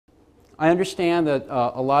I understand that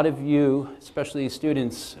a lot of you, especially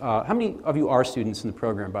students, how many of you are students in the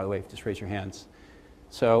program, by the way? Just raise your hands.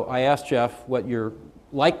 So I asked Jeff what you're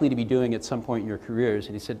likely to be doing at some point in your careers,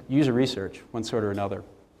 and he said user research, one sort or another.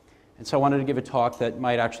 And so I wanted to give a talk that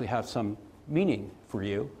might actually have some meaning for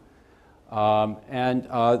you. That's what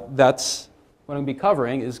I'm going to be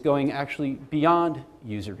covering, is going actually beyond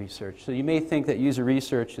user research. So you may think that user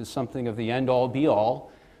research is something of the end-all,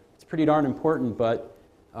 be-all. It's pretty darn important, but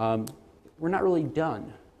we're not really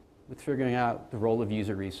done with figuring out the role of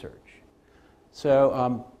user research.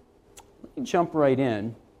 So let me jump right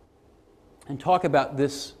in and talk about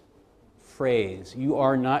this phrase, you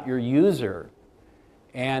are not your user.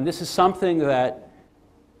 And this is something that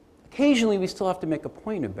occasionally we still have to make a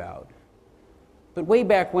point about. But way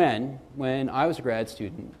back when I was a grad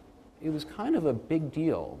student, it was kind of a big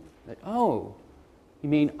deal that, oh, you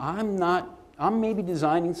mean I'm maybe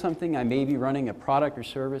designing something, I may be running a product or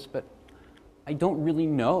service, but I don't really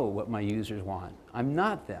know what my users want. I'm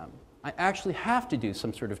not them. I actually have to do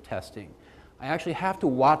some sort of testing. I actually have to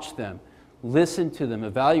watch them, listen to them,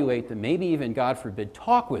 evaluate them, maybe even, God forbid,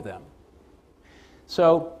 talk with them.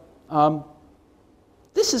 So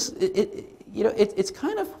this is, it's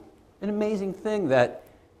kind of an amazing thing that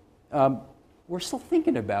we're still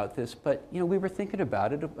thinking about this, but we were thinking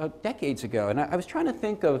about it decades ago. And I was trying to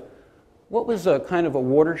think of what was a kind of a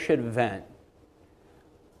watershed event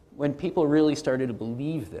when people really started to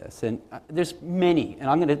believe this. And there's many,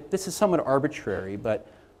 and this is somewhat arbitrary,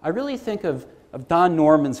 but I really think of Don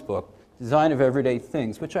Norman's book, Design of Everyday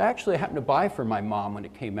Things, which I actually happened to buy for my mom when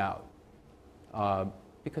it came out,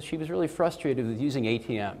 because she was really frustrated with using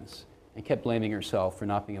ATMs and kept blaming herself for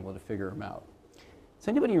not being able to figure them out. Does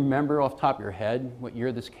anybody remember off the top of your head what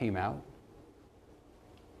year this came out?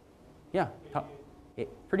 Yeah,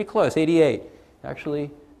 pretty close, 88.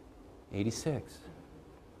 Actually, 86.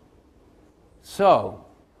 So,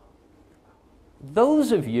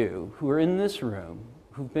 those of you who are in this room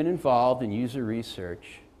who've been involved in user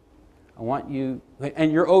research, I want you,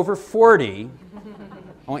 and you're over 40,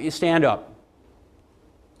 I want you to stand up.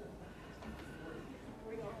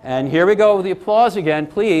 And here we go with the applause again,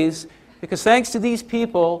 please, because thanks to these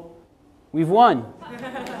people, we've won.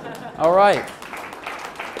 All right.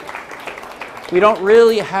 We don't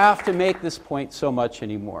really have to make this point so much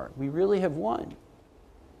anymore. We really have won.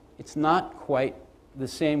 It's not quite the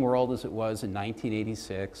same world as it was in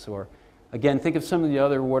 1986, or again, think of some of the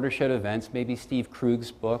other watershed events, maybe Steve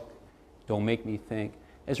Krug's book, Don't Make Me Think,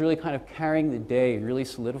 as really kind of carrying the day and really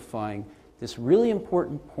solidifying this really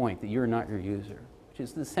important point that you're not your user, which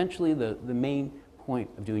is essentially the main point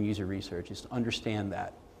of doing user research, is to understand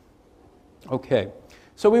that. Okay,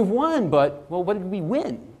 so we've won, but, well, what did we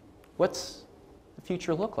win? What's the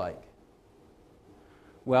future look like?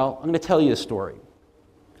 Well, I'm going to tell you a story.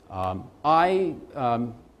 I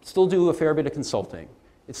still do a fair bit of consulting.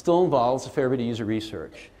 It still involves a fair bit of user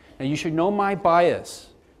research. And you should know my bias.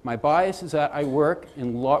 My bias is that I work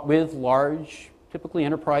with large, typically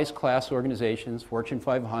enterprise class organizations, Fortune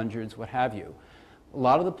 500s, what have you. A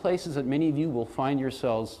lot of the places that many of you will find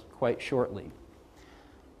yourselves quite shortly.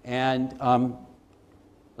 And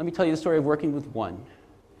let me tell you the story of working with one.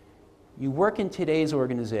 You work in today's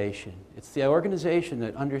organization. It's the organization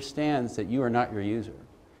that understands that you are not your user.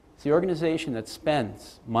 It's the organization that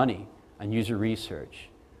spends money on user research.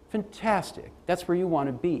 Fantastic. That's where you want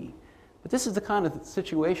to be. But this is the kind of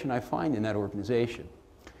situation I find in that organization.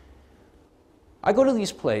 I go to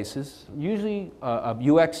these places, usually a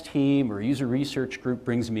UX team or a user research group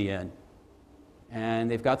brings me in.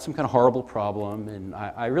 And they've got some kind of horrible problem, and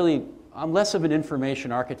I'm less of an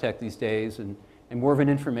information architect these days and more of an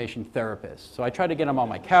information therapist. So I try to get them on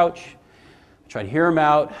my couch, I try to hear them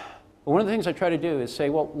out. But one of the things I try to do is say,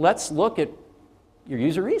 well, let's look at your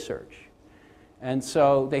user research. And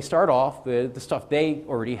so they start off with the stuff they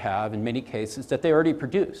already have, in many cases, that they already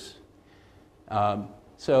produce.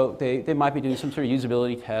 So they might be doing some sort of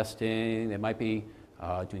usability testing, they might be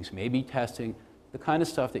doing some A/B testing, the kind of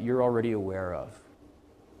stuff that you're already aware of.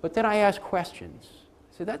 But then I ask questions.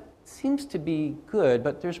 So that seems to be good,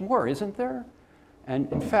 but there's more, isn't there?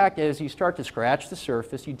 And in fact, as you start to scratch the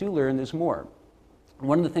surface, you do learn there's more.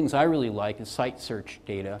 One of the things I really like is site search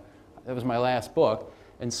data. That was my last book.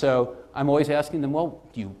 And so I'm always asking them, well,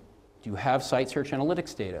 do you have site search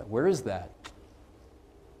analytics data? Where is that?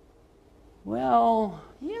 Well,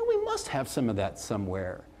 yeah, we must have some of that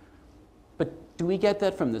somewhere. But do we get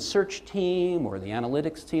that from the search team or the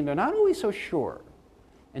analytics team? They're not always so sure.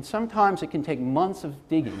 And sometimes it can take months of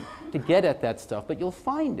digging to get at that stuff, but you'll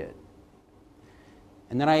find it.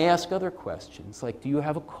 And then I ask other questions, like, do you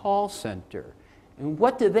have a call center? And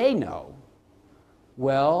what do they know?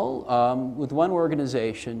 Well, with one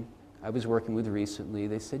organization I was working with recently,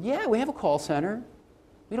 they said, yeah, we have a call center.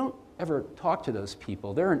 We don't ever talk to those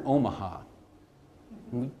people. They're in Omaha.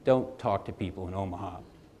 And we don't talk to people in Omaha.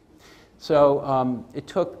 So it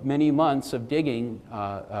took many months of digging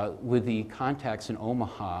with the contacts in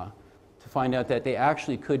Omaha to find out that they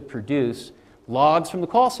actually could produce logs from the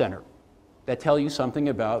call center that tell you something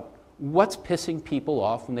about what's pissing people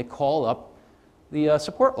off when they call up the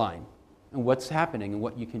support line and what's happening and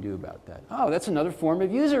what you can do about that. Oh, that's another form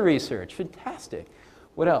of user research. Fantastic.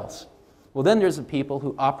 What else? Well, then there's the people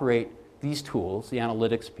who operate these tools, the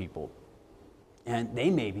analytics people, and they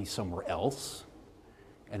may be somewhere else,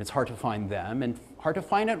 and it's hard to find them and hard to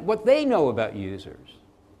find out what they know about users.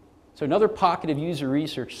 So another pocket of user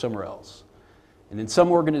research somewhere else. And in some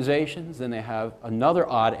organizations, then they have another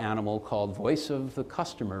odd animal called voice of the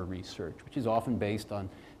customer research, which is often based on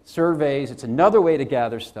surveys. It's another way to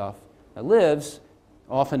gather stuff that lives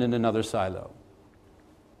often in another silo.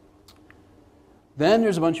 Then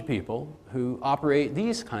there's a bunch of people who operate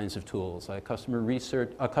these kinds of tools, like customer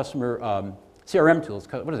research, CRM tools.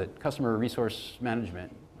 What is it? Customer resource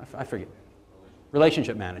management. I forget.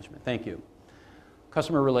 Relationship management. Thank you.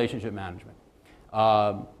 Customer relationship management.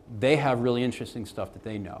 They have really interesting stuff that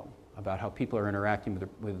they know about how people are interacting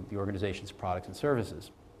with the organization's products and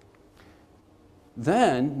services.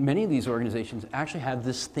 Then many of these organizations actually have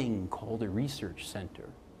this thing called a research center,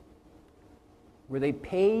 where they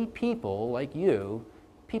pay people like you,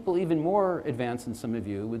 people even more advanced than some of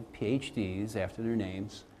you with PhDs after their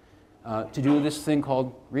names, to do this thing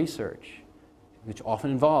called research, which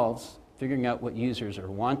often involves figuring out what users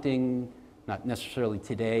are wanting, not necessarily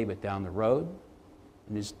today, but down the road.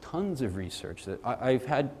 And there's tons of research that I've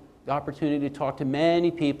had the opportunity to talk to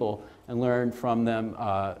many people and learn from them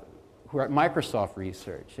who are at Microsoft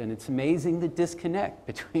Research. And it's amazing the disconnect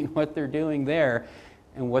between what they're doing there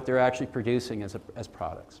and what they're actually producing as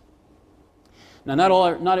products. Now,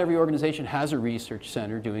 not every organization has a research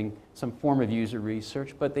center doing some form of user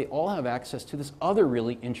research, but they all have access to this other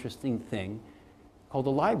really interesting thing called a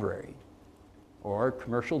library, or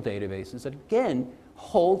commercial databases that, again,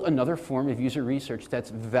 hold another form of user research that's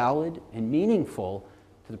valid and meaningful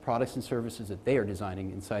to the products and services that they are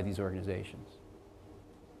designing inside these organizations,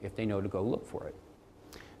 if they know to go look for it.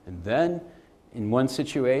 And then, in one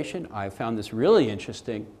situation, I found this really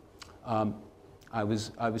interesting. I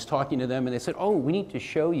was talking to them, and they said, oh, we need to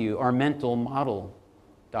show you our mental model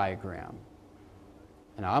diagram.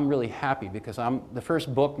 And I'm really happy because the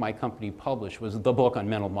first book my company published was the book on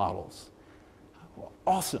mental models. Well,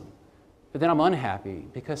 awesome. But then I'm unhappy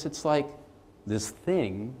because it's like this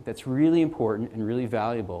thing that's really important and really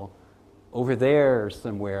valuable over there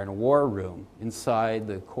somewhere in a war room inside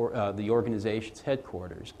the organization's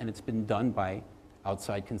headquarters, and it's been done by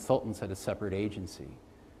outside consultants at a separate agency.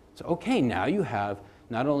 So, okay, now you have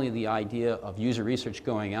not only the idea of user research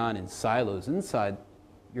going on in silos inside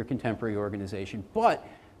your contemporary organization, but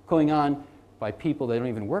going on by people that don't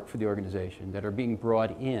even work for the organization, that are being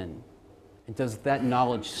brought in. And does that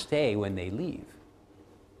knowledge stay when they leave?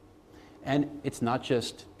 And it's not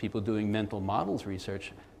just people doing mental models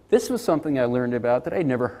research. This was something I learned about that I'd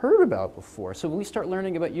never heard about before. So we start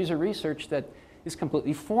learning about user research that is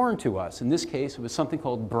completely foreign to us. In this case, it was something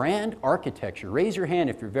called brand architecture. Raise your hand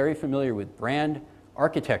if you're very familiar with brand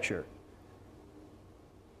architecture.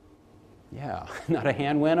 Yeah, not a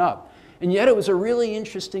hand went up. And yet it was a really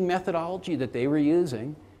interesting methodology that they were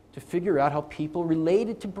using to figure out how people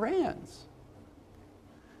related to brands.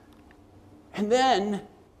 And then,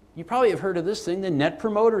 you probably have heard of this thing, the Net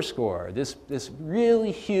Promoter Score, this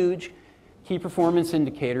really huge key performance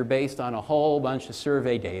indicator based on a whole bunch of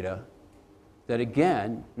survey data that,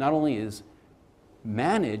 again, not only is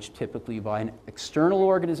managed typically by an external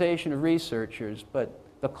organization of researchers, but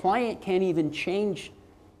the client can't even change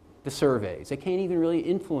the surveys. They can't even really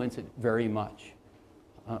influence it very much,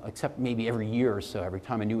 except maybe every year or so, every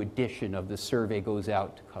time a new edition of the survey goes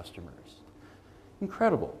out to customers.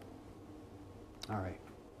 Incredible. All right.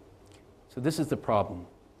 So this is the problem.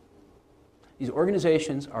 These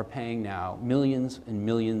organizations are paying now millions and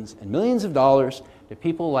millions and millions of dollars to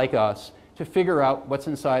people like us to figure out what's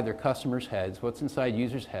inside their customers' heads, what's inside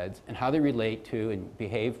users' heads, and how they relate to and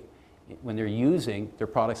behave when they're using their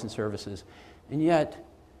products and services. And yet,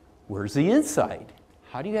 where's the insight?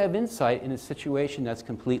 How do you have insight in a situation that's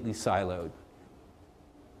completely siloed?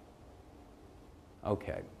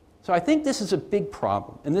 Okay. So I think this is a big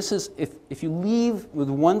problem. And this is, if you leave with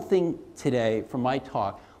one thing today from my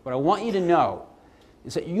talk, what I want you to know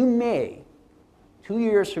is that you may, 2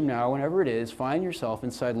 years from now, whenever it is, find yourself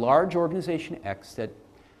inside large organization X that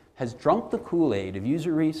has drunk the Kool-Aid of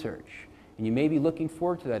user research. and you may be looking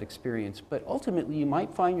forward to that experience, but ultimately you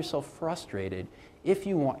might find yourself frustrated if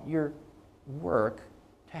you want your work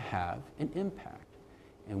to have an impact.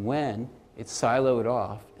 And when it's siloed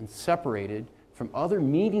off and separated from other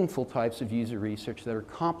meaningful types of user research that are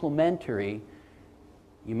complementary,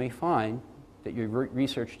 you may find that your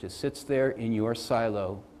research just sits there in your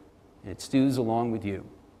silo and it stews along with you.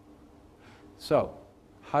 So,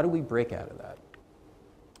 how do we break out of that?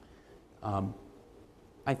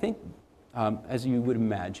 I think, as you would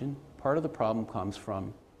imagine, part of the problem comes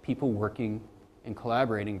from people working and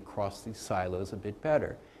collaborating across these silos a bit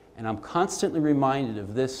better. And I'm constantly reminded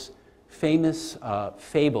of this famous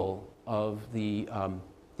fable of the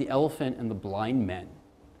elephant and the blind men.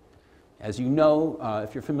 As you know,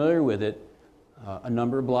 if you're familiar with it, a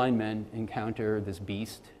number of blind men encounter this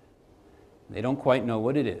beast. They don't quite know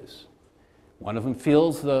what it is. One of them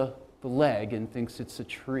feels the leg and thinks it's a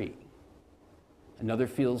tree. Another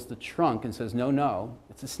feels the trunk and says, no, no,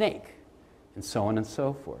 it's a snake, and so on and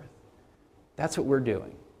so forth. That's what we're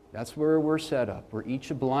doing. That's where we're set up. We're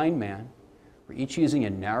each a blind man. We're each using a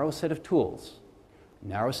narrow set of tools, a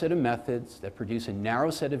narrow set of methods that produce a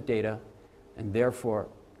narrow set of data, and therefore,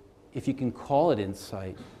 if you can call it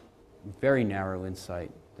insight, very narrow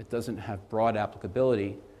insight that doesn't have broad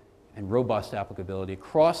applicability and robust applicability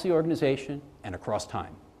across the organization and across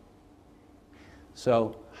time.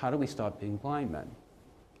 So, how do we stop being blind men?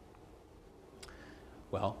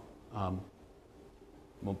 Well,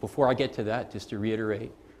 before I get to that, just to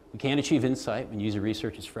reiterate, we can't achieve insight when user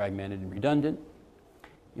research is fragmented and redundant,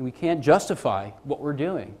 and we can't justify what we're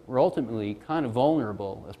doing. We're ultimately kind of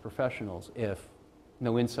vulnerable as professionals if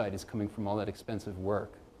no insight is coming from all that expensive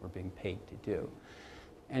work we're being paid to do.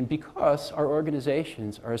 And because our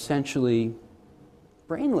organizations are essentially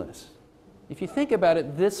brainless. If you think about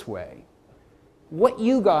it this way, what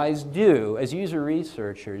you guys do as user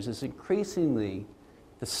researchers is increasingly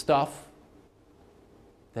the stuff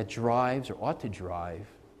that drives or ought to drive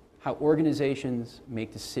how organizations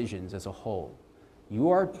make decisions as a whole. You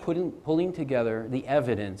are pulling together the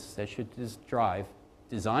evidence that should drive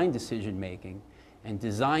design decision making, and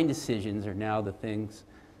design decisions are now the things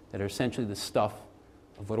that are essentially the stuff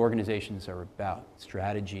of what organizations are about: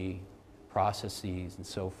 strategy, processes, and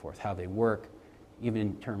so forth, how they work, even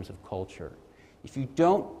in terms of culture. If you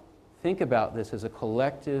don't think about this as a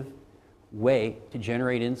collective way to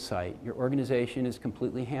generate insight, your organization is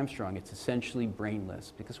completely hamstrung. It's essentially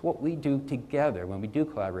brainless, because what we do together when we do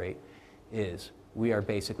collaborate is we are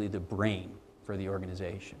basically the brain for the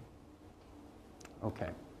organization. Okay.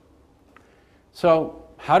 So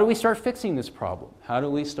how do we start fixing this problem? How do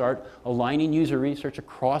we start aligning user research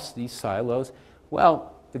across these silos?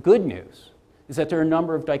 Well, the good news is that there are a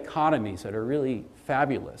number of dichotomies that are really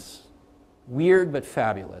fabulous. Weird but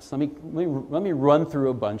fabulous. Let me run through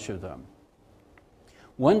a bunch of them.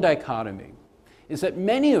 One dichotomy is that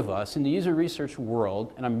many of us in the user research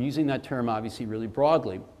world, and I'm using that term obviously really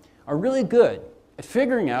broadly, are really good at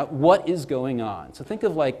figuring out what is going on. So think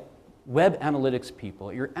of like web analytics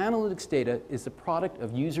people. Your analytics data is the product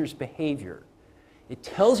of users' behavior. It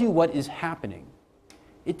tells you what is happening.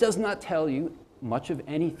 It does not tell you much of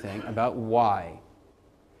anything about why.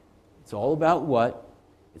 It's all about what.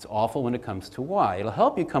 It's awful when it comes to why. It'll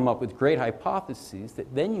help you come up with great hypotheses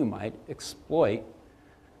that then you might exploit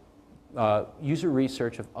user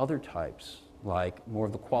research of other types, like more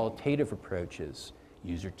of the qualitative approaches,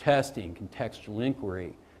 user testing, contextual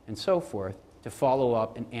inquiry, and so forth, to follow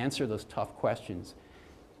up and answer those tough questions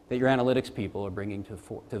that your analytics people are bringing to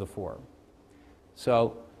the fore.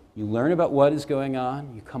 So you learn about what is going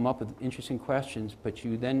on, you come up with interesting questions, but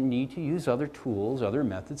you then need to use other tools, other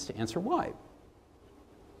methods to answer why.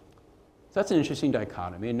 So that's an interesting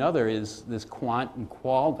dichotomy. Another is this quant and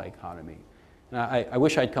qual dichotomy. And I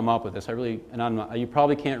wish I'd come up with this. You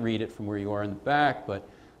probably can't read it from where you are in the back, but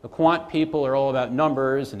the quant people are all about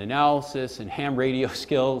numbers and analysis and ham radio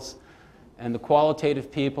skills, and the qualitative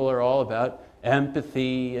people are all about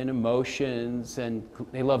empathy and emotions, and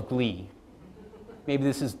they love Glee. Maybe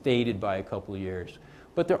this is dated by a couple of years.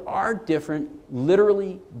 But there are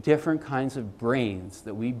literally different kinds of brains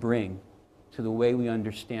that we bring to the way we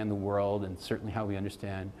understand the world, and certainly how we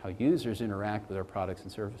understand how users interact with our products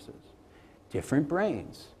and services. Different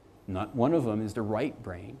brains. Not one of them is the right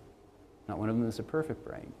brain. Not one of them is the perfect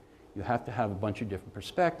brain. You have to have a bunch of different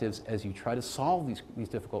perspectives as you try to solve these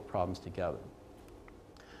difficult problems together.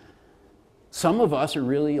 Some of us are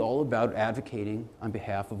really all about advocating on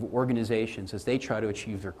behalf of organizations as they try to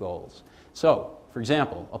achieve their goals. So, for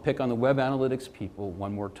example, I'll pick on the web analytics people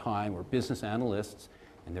one more time, or business analysts,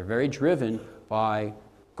 and they're very driven by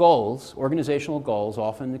goals, organizational goals,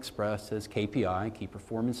 often expressed as KPI, key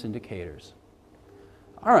performance indicators.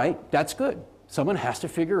 All right, that's good. Someone has to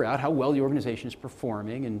figure out how well the organization is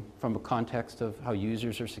performing and from a context of how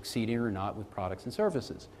users are succeeding or not with products and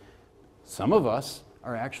services. Some of us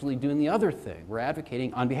are actually doing the other thing. We're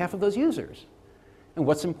advocating on behalf of those users and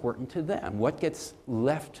what's important to them, what gets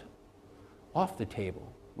left off the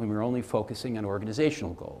table when we're only focusing on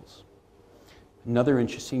organizational goals. Another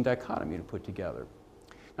interesting dichotomy to put together.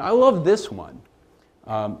 Now, I love this one.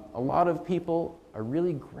 A lot of people are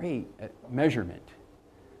really great at measurement,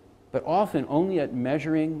 but often only at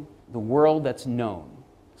measuring the world that's known.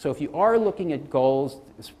 So if you are looking at goals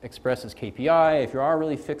expressed as KPI, if you are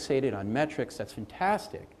really fixated on metrics, that's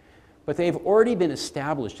fantastic. But they've already been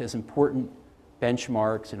established as important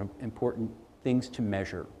benchmarks and important things to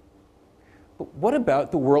measure. But what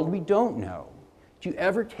about the world we don't know? Do you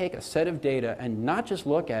ever take a set of data and not just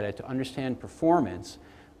look at it to understand performance,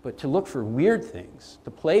 but to look for weird things, to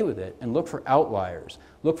play with it and look for outliers,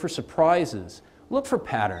 look for surprises, look for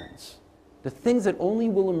patterns, the things that only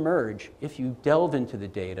will emerge if you delve into the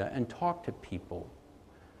data and talk to people.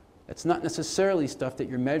 That's not necessarily stuff that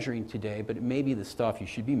you're measuring today, but it may be the stuff you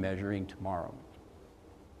should be measuring tomorrow.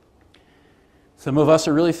 Some of us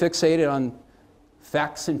are really fixated on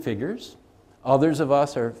facts and figures. Others of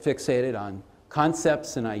us are fixated on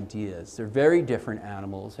concepts and ideas. They're very different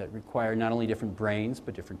animals that require not only different brains,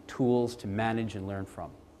 but different tools to manage and learn from.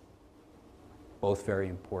 Both very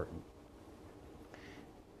important.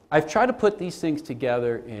 I've tried to put these things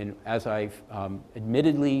together in, as I've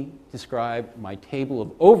admittedly described, my table of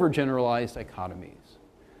overgeneralized dichotomies.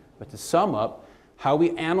 But to sum up, how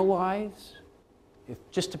we analyze,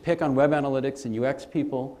 just to pick on web analytics and UX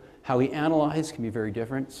people, how we analyze can be very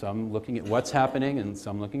different, some looking at what's happening and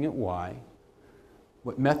some looking at why.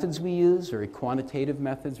 What methods we use, very quantitative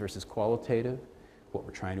methods versus qualitative, what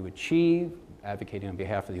we're trying to achieve, advocating on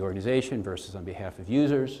behalf of the organization versus on behalf of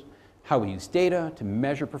users, how we use data to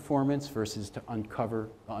measure performance versus to uncover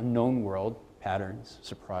the unknown world, patterns,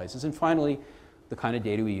 surprises, and finally, the kind of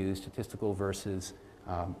data we use, statistical versus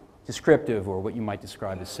descriptive, or what you might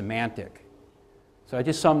describe as semantic. So I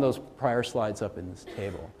just summed those prior slides up in this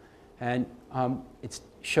table. And it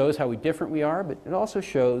shows how different we are, but it also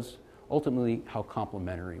shows ultimately how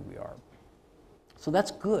complementary we are. So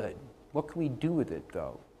that's good. What can we do with it,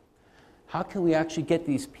 though? How can we actually get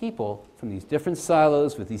these people from these different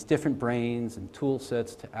silos with these different brains and tool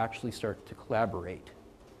sets to actually start to collaborate?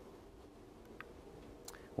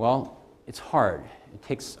 Well, it's hard. It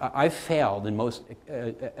takes, I've failed in most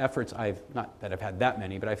efforts. Not that I've had that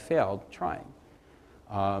many, but I've failed trying.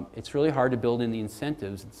 It's really hard to build in the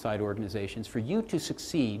incentives inside organizations for you to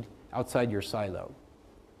succeed outside your silo.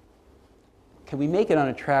 Can we make it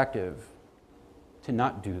unattractive to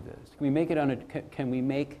not do this? Can we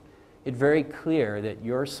make it very clear that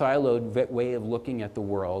your siloed way of looking at the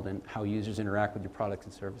world and how users interact with your products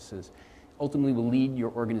and services ultimately will lead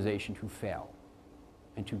your organization to fail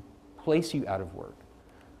and to place you out of work?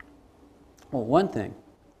 Well, one thing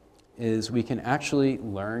is we can actually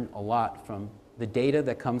learn a lot from the data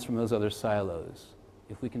that comes from those other silos.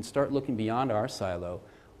 If we can start looking beyond our silo,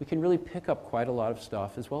 we can really pick up quite a lot of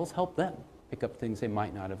stuff as well as help them pick up things they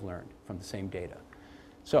might not have learned from the same data.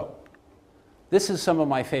 So, this is some of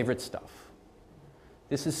my favorite stuff.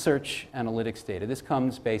 This is search analytics data. This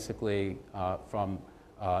comes basically from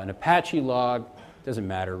an Apache log. Doesn't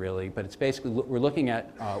matter really, but it's basically, we're looking at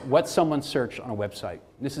what someone searched on a website.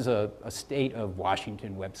 This is a state of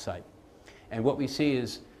Washington website. And what we see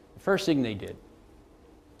is the first thing they did.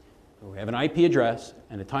 We have an IP address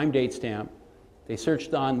and a time date stamp. They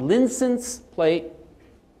searched on license plate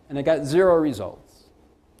and they got 0 results.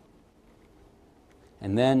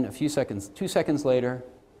 And then a few seconds, 2 seconds later,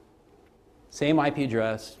 same IP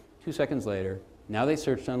address, 2 seconds later, now they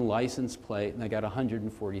searched on license plate and they got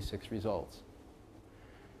 146 results.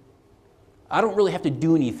 I don't really have to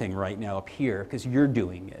do anything right now up here because you're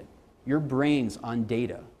doing it. Your brains on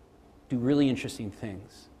data do really interesting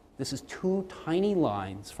things. This is 2 tiny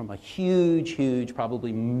lines from a huge,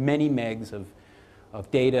 probably many megs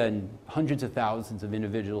of data and hundreds of thousands of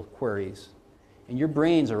individual queries. And your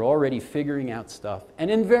brains are already figuring out stuff,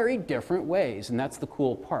 and in very different ways, and that's the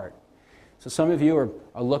cool part. So some of you are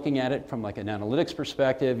looking at it from like an analytics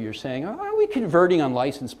perspective. You're saying, oh, are we converting on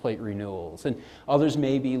license plate renewals? And others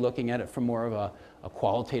may be looking at it from more of a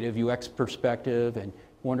qualitative UX perspective and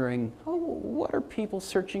wondering, oh, what are people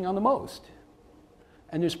searching on the most?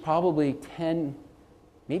 And there's probably 10,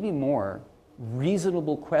 maybe more,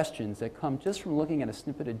 reasonable questions that come just from looking at a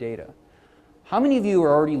snippet of data. How many of you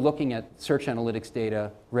are already looking at search analytics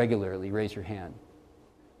data regularly? Raise your hand.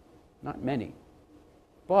 Not many.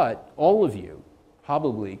 But all of you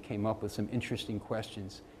probably came up with some interesting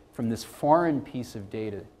questions from this foreign piece of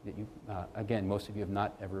data that you, again, most of you have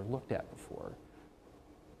not ever looked at before.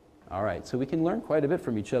 All right, so we can learn quite a bit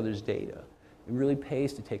from each other's data. It really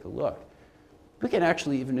pays to take a look. We can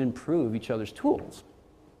actually even improve each other's tools.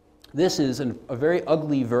 This is a very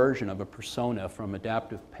ugly version of a persona from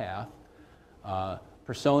Adaptive Path.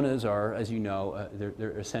 Personas are, as you know,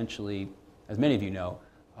 they're essentially, as many of you know,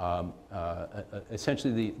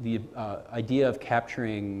 essentially the idea of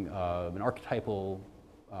capturing an archetypal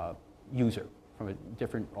user from a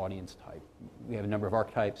different audience type. We have a number of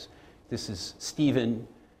archetypes. This is Stephen.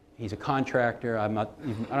 He's a contractor. I don't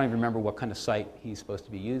even remember what kind of site he's supposed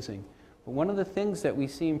to be using. But one of the things that we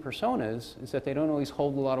see in personas is that they don't always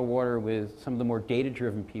hold a lot of water with some of the more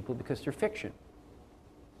data-driven people because they're fiction.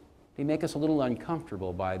 They make us a little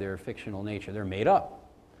uncomfortable by their fictional nature. They're made up.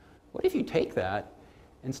 What if you take that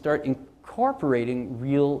and start incorporating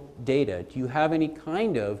real data? Do you have any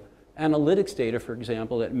kind of analytics data, for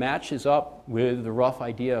example, that matches up with the rough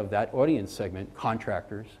idea of that audience segment,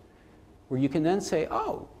 contractors, where you can then say,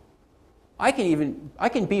 oh, I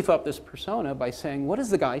can beef up this persona by saying, what does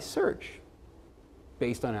the guy search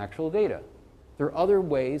based on actual data? There are other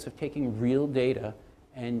ways of taking real data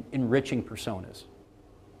and enriching personas.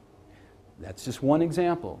 That's just one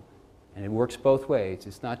example, and it works both ways.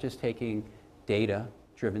 It's not just taking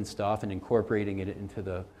data-driven stuff and incorporating it into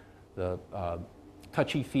the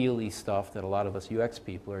touchy-feely stuff that a lot of us UX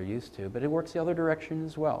people are used to, but it works the other direction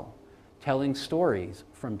as well. Telling stories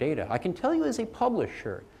from data. I can tell you as a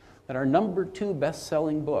publisher that our #2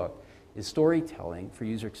 best-selling book is storytelling for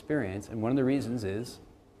user experience, and one of the reasons is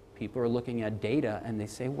people are looking at data and they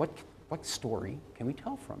say, what story can we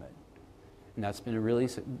tell from it? And that's been a really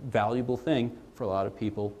valuable thing for a lot of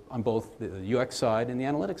people on both the UX side and the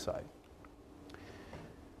analytics side.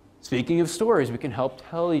 Speaking of stories, we can help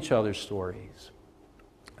tell each other stories.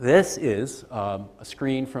 This is a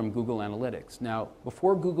screen from Google Analytics. Now,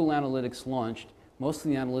 before Google Analytics launched, most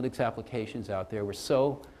of the analytics applications out there were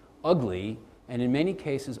so ugly and in many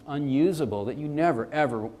cases unusable that you never,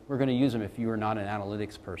 ever were going to use them if you were not an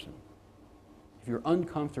analytics person. If you're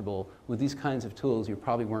uncomfortable with these kinds of tools, you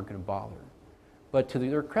probably weren't going to bother. But to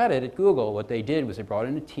their credit at Google, what they did was they brought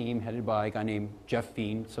in a team headed by a guy named Jeff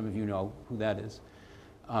Fien. Some of you know who that is.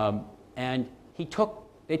 And they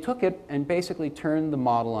took it and basically turned the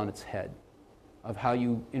model on its head of how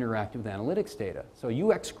you interact with analytics data. So a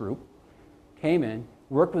UX group came in,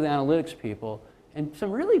 worked with analytics people, and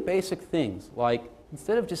some really basic things, like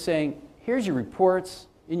instead of just saying, here's your reports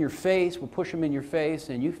in your face, we'll push them in your face,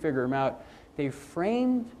 and you figure them out, they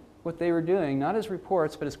framed what they were doing not as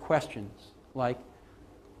reports, but as questions, like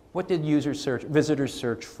what did visitors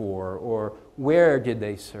search for, or where did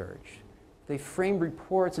they search? They framed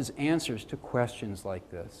reports as answers to questions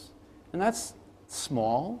like this. And that's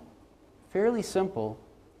small, fairly simple,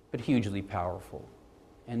 but hugely powerful.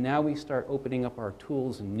 And now we start opening up our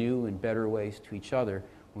tools in new and better ways to each other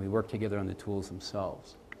when we work together on the tools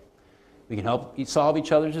themselves. We can help solve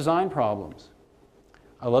each other's design problems.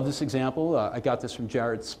 I love this example. I got this from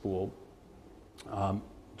Jared Spool.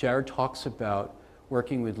 Jared talks about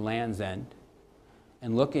working with Land's End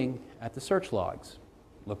and looking at the search logs,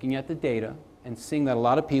 looking at the data, and seeing that a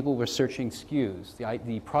lot of people were searching SKUs,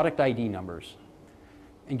 the product ID numbers,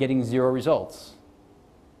 and getting 0 results.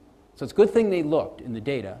 So it's a good thing they looked in the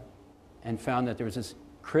data and found that there was this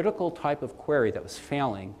critical type of query that was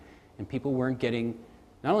failing, and people weren't getting,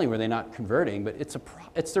 not only were they not converting, but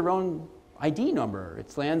it's their own ID number.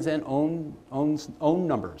 It's Land's End own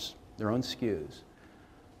numbers, their own SKUs.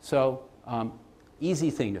 So easy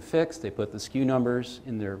thing to fix. They put the SKU numbers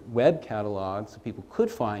in their web catalog so people could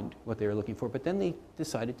find what they were looking for, but then they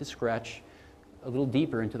decided to scratch a little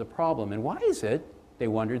deeper into the problem. And why is it, they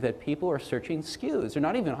wondered, that people are searching SKUs? They're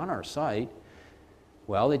not even on our site.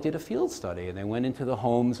 Well, they did a field study, and they went into the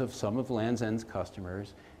homes of some of Land's End's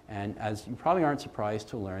customers, and as you probably aren't surprised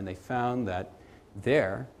to learn, they found that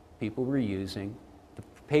there people were using the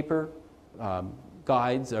paper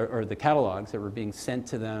guides or the catalogs that were being sent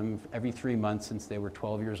to them every 3 months since they were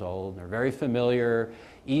 12 years old. They're very familiar,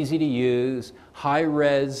 easy to use,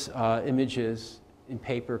 high-res images in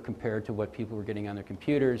paper compared to what people were getting on their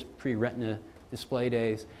computers, pre-Retina display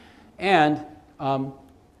days. And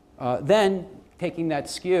then taking that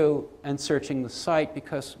SKU and searching the site,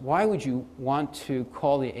 because why would you want to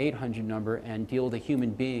call the 800 number and deal with a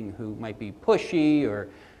human being who might be pushy or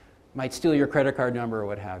might steal your credit card number or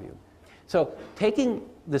what have you? So taking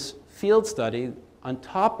this field study on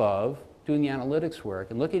top of doing the analytics work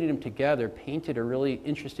and looking at them together painted a really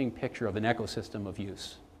interesting picture of an ecosystem of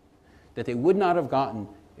use that they would not have gotten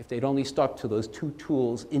if they'd only stuck to those two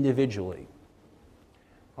tools individually.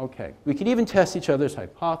 Okay, we could even test each other's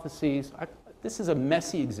hypotheses. This is a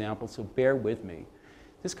messy example, so bear with me.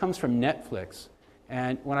 This comes from Netflix.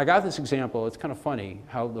 And when I got this example, it's kind of funny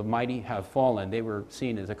how the mighty have fallen. They were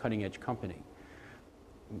seen as a cutting-edge company.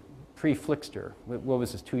 Pre-Flickster, what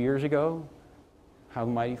was this, 2 years ago? How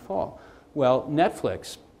the mighty fall. Well,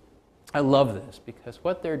 Netflix, I love this because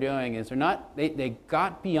what they're doing is they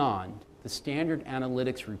got beyond the standard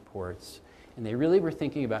analytics reports, and they really were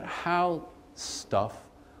thinking about how stuff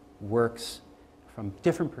works from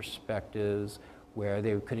different perspectives, where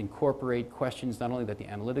they could incorporate questions not only that the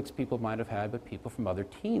analytics people might have had, but people from other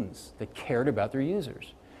teams that cared about their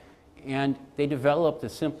users. And they developed a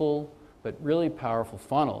simple but really powerful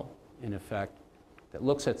funnel, in effect, that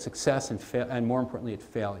looks at success and more importantly at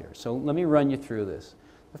failure. So let me run you through this.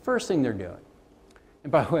 The first thing they're doing,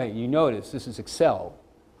 and by the way, you notice this is Excel.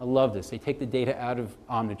 I love this. They take the data out of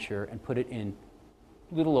Omniture and put it in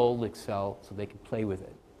little old Excel so they can play with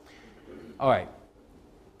it. All right,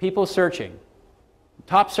 people searching.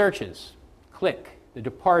 Top searches, Click, The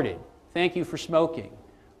Departed, Thank You for Smoking,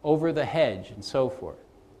 Over the Hedge, and so forth.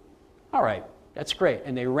 All right, that's great.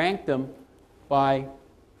 And they ranked them by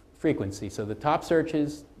frequency. So the top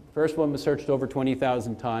searches, first one was searched over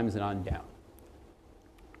 20,000 times and on down.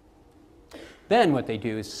 Then what they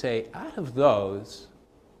do is say, out of those,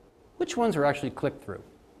 which ones are actually clicked through?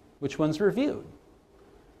 Which ones were viewed?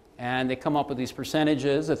 And they come up with these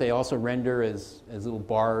percentages that they also render as little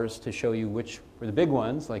bars to show you which were the big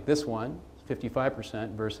ones, like this one,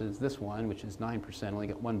 55%, versus this one, which is 9%, only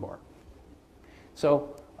get 1 bar.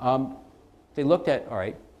 So they looked at, all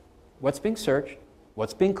right, what's being searched,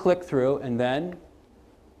 what's being clicked through, and then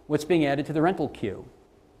what's being added to the rental queue.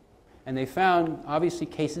 And they found, obviously,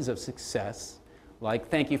 cases of success, like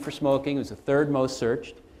Thank You for Smoking, it was the 3rd most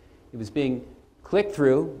searched. It was being clicked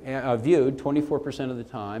through, viewed 24% of the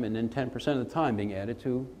time, and then 10% of the time being added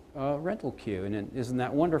to a rental queue. And isn't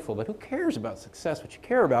that wonderful? But who cares about success? What you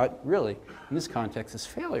care about, really, in this context, is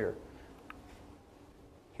failure.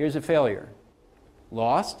 Here's a failure.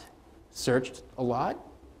 Lost, searched a lot,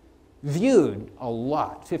 viewed a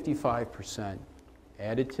lot, 55%.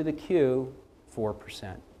 Added to the queue,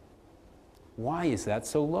 4%. Why is that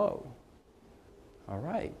so low? All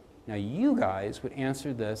right. Now, you guys would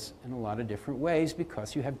answer this in a lot of different ways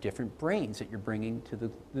because you have different brains that you're bringing to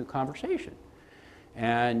the conversation.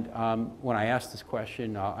 And when I ask this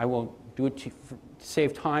question, I won't do it to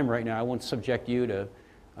save time right now. I won't subject you to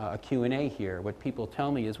a Q&A here. What people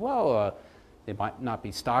tell me is, well, they might not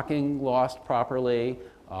be stocking Lost properly.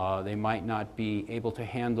 They might not be able to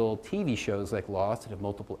handle TV shows like Lost that have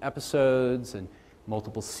multiple episodes and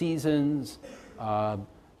multiple seasons.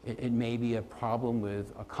 It may be a problem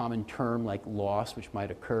with a common term like loss, which might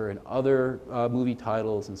occur in other movie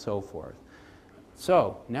titles and so forth.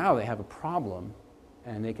 So now they have a problem,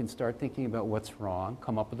 and they can start thinking about what's wrong,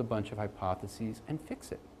 come up with a bunch of hypotheses, and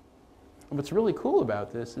fix it. And what's really cool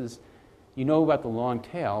about this is, you know about the long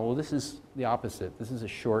tail. Well, this is the opposite. This is a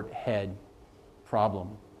short head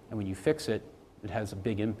problem. And when you fix it, it has a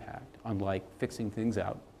big impact, unlike fixing things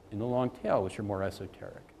out in the long tail, which are more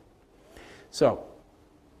esoteric. So,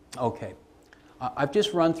 okay, I've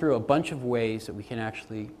just run through a bunch of ways that we can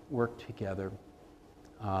actually work together.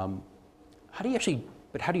 How do you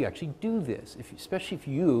actually do this? Especially if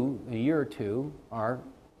you, in a year or two, are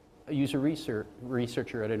a user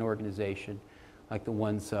researcher at an organization like the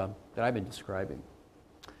ones that I've been describing.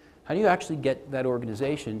 How do you actually get that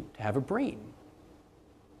organization to have a brain?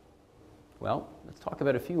 Well, let's talk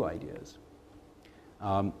about a few ideas.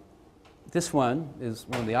 This one is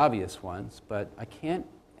one of the obvious ones, but I can't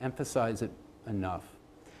emphasize it enough.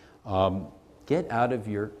 Get out of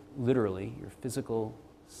literally, your physical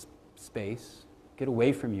space, get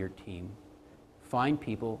away from your team, find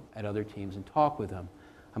people at other teams and talk with them.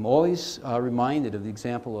 I'm always reminded of the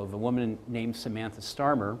example of a woman named Samantha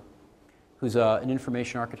Starmer, who's an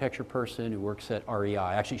information architecture person who works at REI.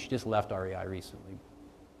 Actually, she just left REI recently.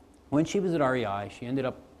 When she was at REI, she ended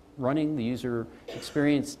up running the user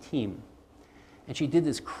experience team. And she did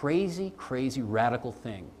this crazy, crazy radical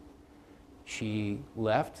thing. She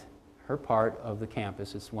left her part of the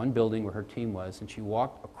campus, this one building where her team was, and she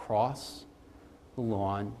walked across the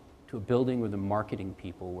lawn to a building where the marketing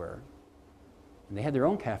people were. And they had their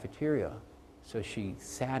own cafeteria, so she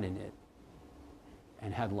sat in it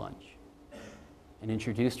and had lunch and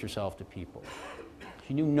introduced herself to people.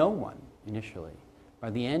 She knew no one initially. By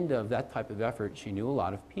the end of that type of effort, she knew a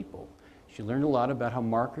lot of people. She learned a lot about how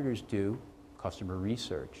marketers do customer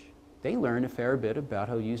research. They learn a fair bit about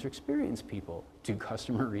how user experience people do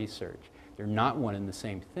customer research. They're not one and the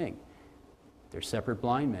same thing. They're separate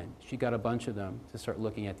blind men. She got a bunch of them to start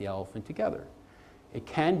looking at the elephant together. It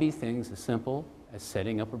can be things as simple as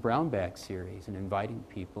setting up a brown bag series and inviting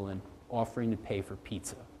people and offering to pay for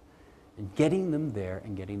pizza and getting them there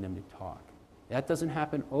and getting them to talk. That doesn't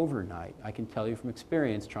happen overnight. I can tell you from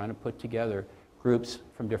experience trying to put together groups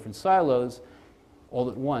from different silos all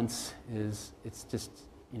at once it's just,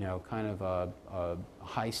 you know, kind of a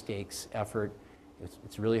high stakes effort.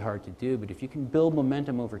 It's really hard to do, but if you can build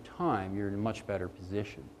momentum over time, you're in a much better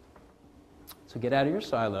position. So get out of your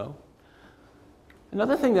silo.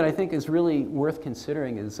 Another thing that I think is really worth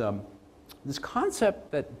considering is this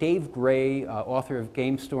concept that Dave Gray, author of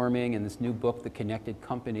Game Storming and this new book, The Connected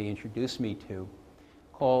Company, introduced me to,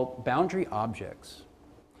 called boundary objects.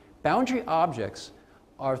 Boundary objects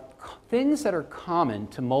are things that are common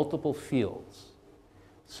to multiple fields.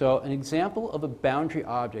 So an example of a boundary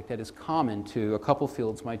object that is common to a couple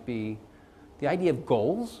fields might be the idea of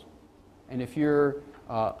goals. And if you're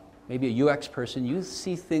maybe a UX person, you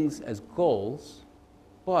see things as goals,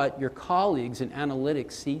 but your colleagues in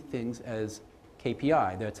analytics see things as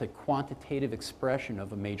KPI. That's a quantitative expression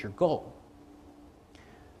of a major goal.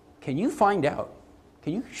 Can you find out,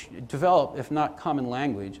 can you develop, if not common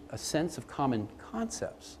language, a sense of common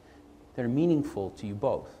concepts that are meaningful to you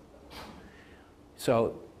both?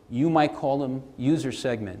 So you might call them user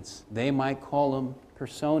segments. They might call them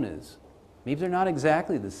personas. Maybe they're not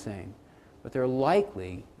exactly the same, but they're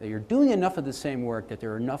likely that you're doing enough of the same work that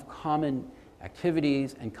there are enough common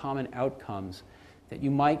activities and common outcomes that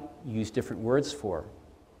you might use different words for,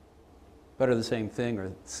 but are the same thing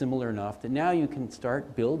or similar enough that now you can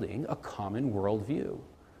start building a common worldview,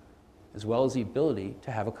 as well as the ability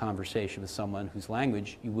to have a conversation with someone whose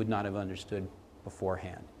language you would not have understood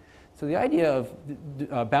beforehand. So the idea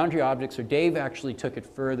of boundary objects, or Dave actually took it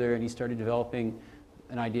further and he started developing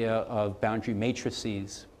an idea of boundary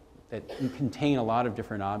matrices that contain a lot of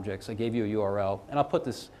different objects. I gave you a URL, and I'll put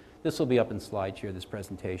this will be up in slides here, this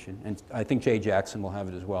presentation, and I think Jay Jackson will have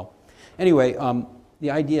it as well. Anyway, the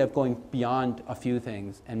idea of going beyond a few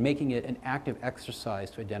things and making it an active exercise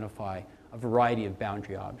to identify a variety of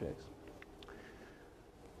boundary objects.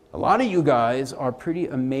 A lot of you guys are pretty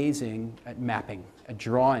amazing at mapping, at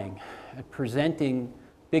drawing, at presenting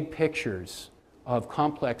big pictures of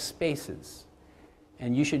complex spaces.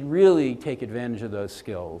 And you should really take advantage of those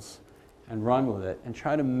skills and run with it and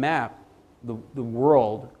try to map the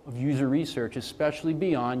world of user research, especially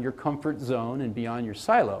beyond your comfort zone and beyond your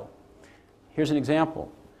silo. Here's an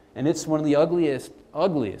example. And it's one of the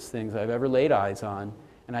ugliest things I've ever laid eyes on.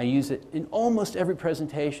 And I use it in almost every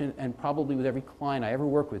presentation and probably with every client I ever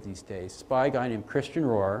work with these days. It's by a guy named Christian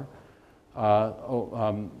Rohr.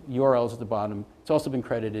 URL's at the bottom. It's also been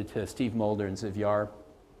credited to Steve Mulder and Ziv Yar.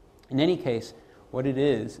 In any case, what it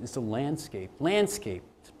is the landscape. Landscape,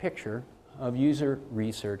 it's a picture of user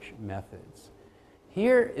research methods.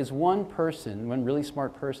 Here is one really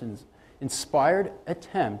smart person's inspired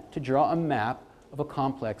attempt to draw a map of a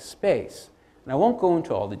complex space. And I won't go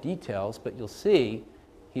into all the details, but you'll see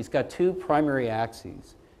he's got two primary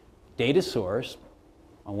axes. Data source,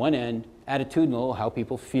 on one end, attitudinal, how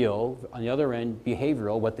people feel. On the other end,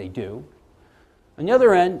 behavioral, what they do. On the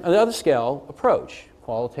other end, on the other scale, approach,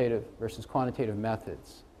 qualitative versus quantitative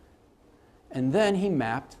methods. And then he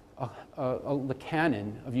mapped the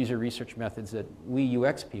canon of user research methods that we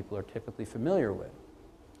UX people are typically familiar with.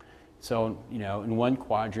 So, you know, in one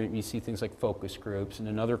quadrant you see things like focus groups, in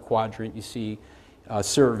another quadrant you see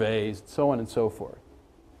surveys, so on and so forth.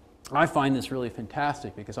 I find this really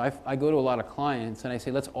fantastic because I go to a lot of clients and I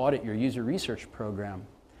say, let's audit your user research program.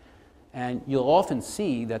 And you'll often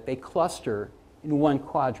see that they cluster in one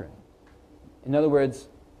quadrant. In other words,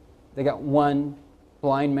 they got one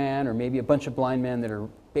blind man or maybe a bunch of blind men that are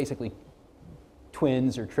basically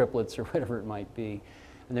twins or triplets or whatever it might be.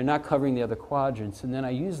 And they're not covering the other quadrants. And then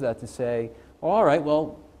I use that to say, all right,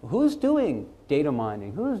 well, who's doing data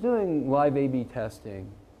mining? Who's doing live A/B testing?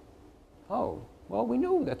 Oh, well, we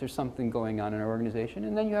know that there's something going on in our organization.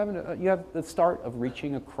 And then you have the start of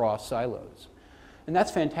reaching across silos. And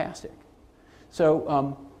that's fantastic.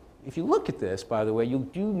 So if you look at this, by the way, you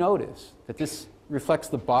do notice that this reflects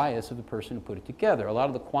the bias of the person who put it together. A lot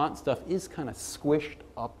of the quant stuff is kind of squished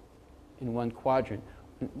up in one quadrant.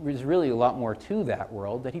 There's really a lot more to that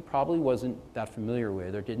world that he probably wasn't that familiar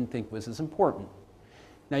with or didn't think was as important.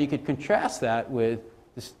 Now you could contrast that with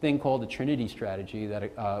this thing called the Trinity strategy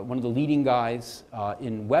that one of the leading guys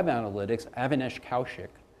in web analytics, Avinash Kaushik,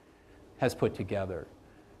 has put together.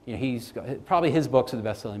 You know, probably his books are the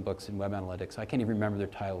best-selling books in web analytics. I can't even remember their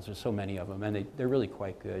titles. There's so many of them, and they're really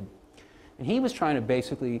quite good. And he was trying to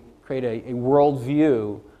basically create a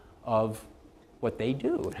worldview of what they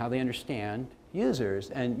do and how they understand users.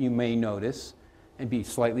 And you may notice and be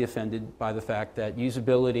slightly offended by the fact that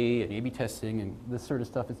usability and A/B testing and this sort of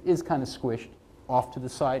stuff is kind of squished off to the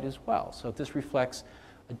side as well. So this reflects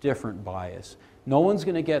a different bias. No one's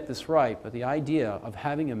going to get this right, but the idea of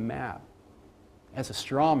having a map as a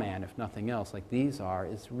straw man, if nothing else, like these are,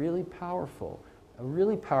 is really powerful. A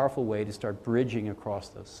really powerful way to start bridging across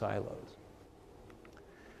those silos.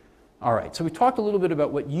 All right, so we talked a little bit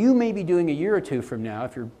about what you may be doing a year or two from now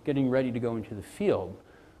if you're getting ready to go into the field.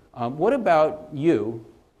 What about you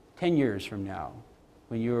 10 years from now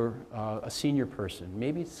when you're a senior person?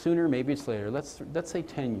 Maybe it's sooner, maybe it's later. Let's say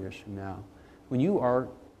 10 years from now, when you are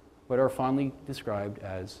what are fondly described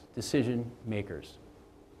as decision makers.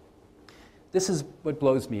 This is what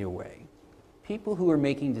blows me away. People who are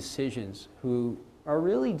making decisions, who are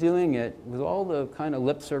really doing it with all the kind of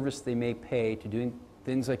lip service they may pay to doing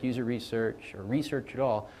things like user research or research at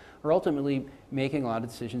all, are ultimately making a lot of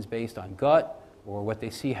decisions based on gut or what they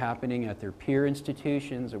see happening at their peer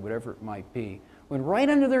institutions or whatever it might be, when right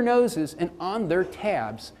under their noses and on their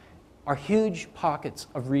tabs are huge pockets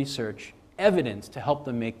of research, evidence to help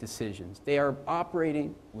them make decisions. They are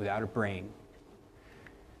operating without a brain.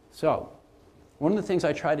 So, one of the things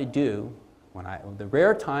I try to do, the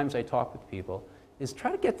rare times I talk with people, is try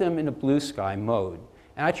to get them in a blue sky mode.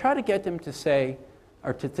 And I try to get them to say,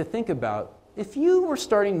 or to think about, if you were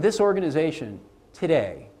starting this organization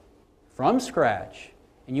today, from scratch,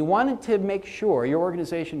 and you wanted to make sure your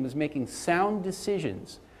organization was making sound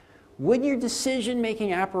decisions, would your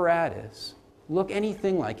decision-making apparatus look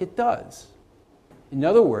anything like it does? In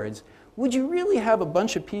other words, would you really have a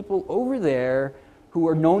bunch of people over there who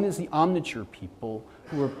are known as the omniture people,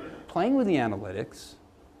 who are playing with the analytics?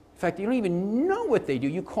 In fact, you don't even know what they do.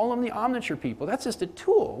 You call them the omniture people. That's just a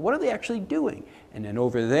tool. What are they actually doing? And then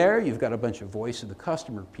over there, you've got a bunch of voice of the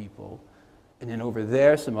customer people. And then over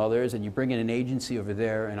there, some others, and you bring in an agency over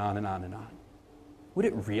there, and on and on and on. Would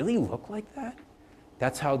it really look like that?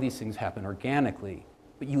 That's how these things happen organically.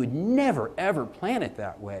 But you would never, ever plan it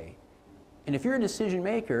that way. And if you're a decision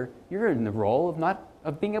maker, you're in the role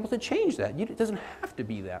of being able to change that. It doesn't have to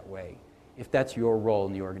be that way if that's your role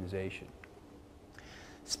in the organization.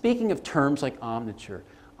 Speaking of terms like omniture,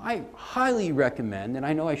 I highly recommend, and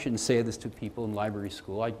I know I shouldn't say this to people in library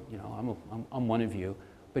school, I'm one of you,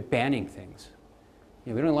 but banning things.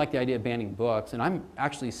 We don't like the idea of banning books, and I'm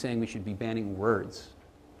actually saying we should be banning words.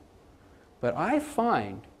 But I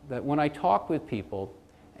find that when I talk with people,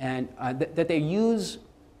 and that they use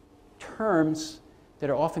terms that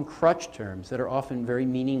are often crutch terms, that are often very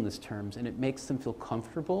meaningless terms, and it makes them feel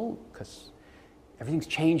comfortable because everything's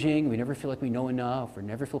changing, we never feel like we know enough, we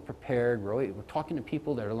never feel prepared, we're talking to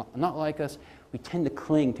people that are not like us, we tend to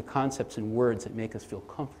cling to concepts and words that make us feel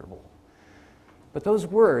comfortable. But those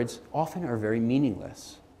words often are very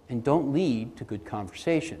meaningless and don't lead to good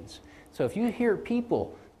conversations. So if you hear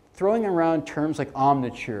people throwing around terms like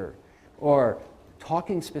omniture, or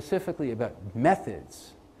talking specifically about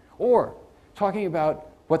methods, or talking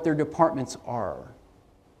about what their departments are,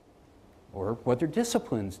 or what their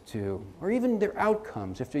disciplines do, or even their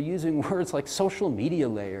outcomes, if they're using words like social media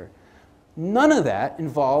layer, none of that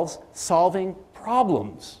involves solving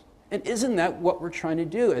problems. And isn't that what we're trying to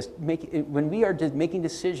do when we are making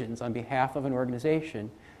decisions on behalf of an organization,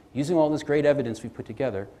 using all this great evidence we put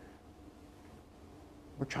together?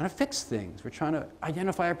 We're trying to fix things. We're trying to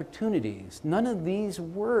identify opportunities. None of these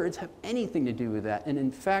words have anything to do with that. And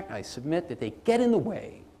in fact, I submit that they get in the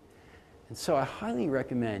way. And so I highly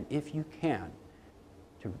recommend, if you can,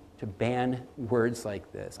 to ban words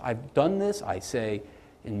like this. I've done this. I say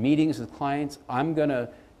in meetings with clients, I'm going to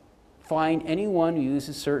fine anyone who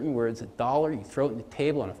uses certain words $1. You throw it in the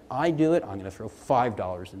table, and if I do it, I'm going to throw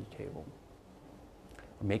 $5 in the table.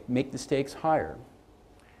 Or make the stakes higher.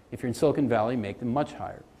 If you're in Silicon Valley, make them much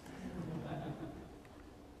higher.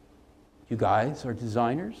 You guys are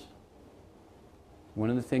designers. One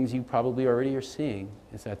of the things you probably already are seeing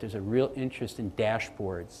is that there's a real interest in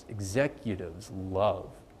dashboards. Executives love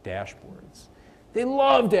dashboards. They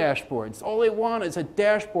love dashboards. All they want is a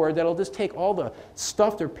dashboard that'll just take all the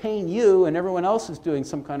stuff they're paying you and everyone else is doing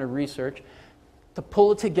some kind of research to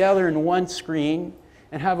pull it together in one screen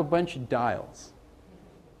and have a bunch of dials.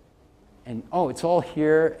 And oh, it's all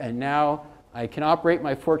here, and now I can operate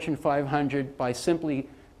my Fortune 500 by simply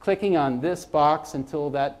clicking on this box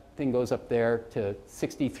until that thing goes up there to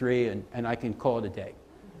 63, and I can call it a day.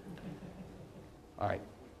 All right.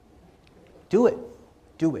 Do it.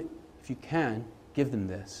 Do it. If you can, give them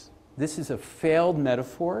this. This is a failed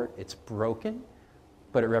metaphor. It's broken,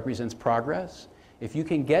 but it represents progress. If you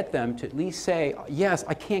can get them to at least say, yes,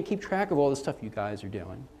 I can't keep track of all the stuff you guys are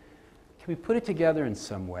doing. Can we put it together in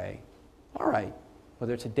some way? All right,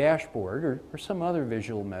 whether it's a dashboard or some other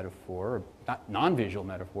visual metaphor, or non-visual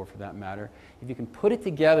metaphor for that matter, if you can put it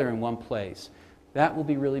together in one place, that will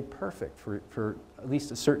be really perfect for at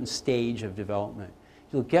least a certain stage of development.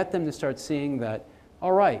 You'll get them to start seeing that,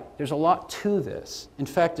 all right, there's a lot to this. In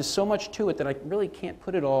fact, there's so much to it that I really can't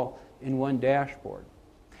put it all in one dashboard.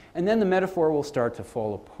 And then the metaphor will start to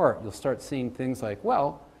fall apart. You'll start seeing things like,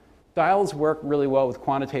 well, dials work really well with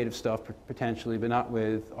quantitative stuff potentially, but not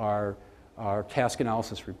with our task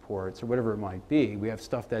analysis reports or whatever it might be. We have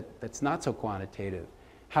stuff that's not so quantitative.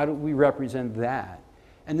 How do we represent that?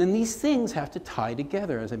 And then these things have to tie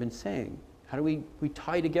together, as I've been saying. How do we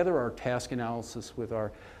tie together our task analysis with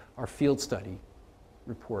our field study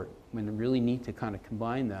report when we really need to kind of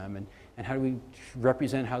combine them? And how do we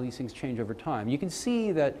represent how these things change over time? You can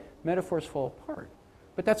see that metaphors fall apart.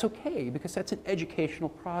 But that's okay, because that's an educational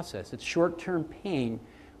process. It's short-term pain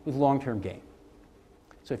with long-term gain.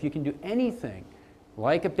 So if you can do anything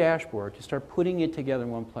like a dashboard to start putting it together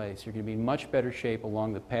in one place, you're going to be in much better shape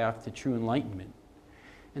along the path to true enlightenment.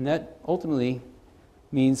 And that ultimately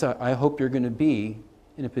means I hope you're going to be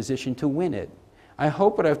in a position to win it. I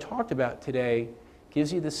hope what I've talked about today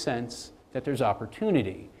gives you the sense that there's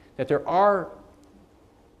opportunity, that there are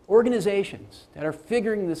organizations that are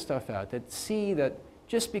figuring this stuff out, that see that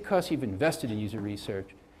just because you've invested in user research,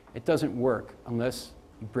 it doesn't work unless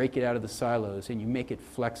you break it out of the silos and you make it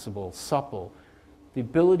flexible, supple, the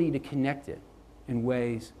ability to connect it in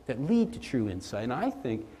ways that lead to true insight. And I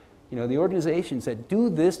think, the organizations that do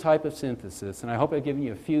this type of synthesis, and I hope I've given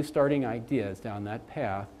you a few starting ideas down that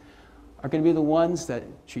path, are going to be the ones that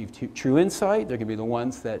achieve true insight. They're going to be the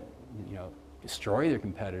ones that, destroy their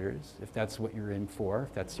competitors, if that's what you're in for,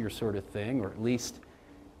 if that's your sort of thing, or at least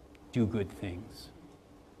do good things.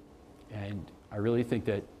 And I really think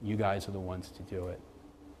that you guys are the ones to do it.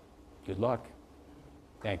 Good luck.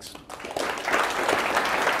 Thanks.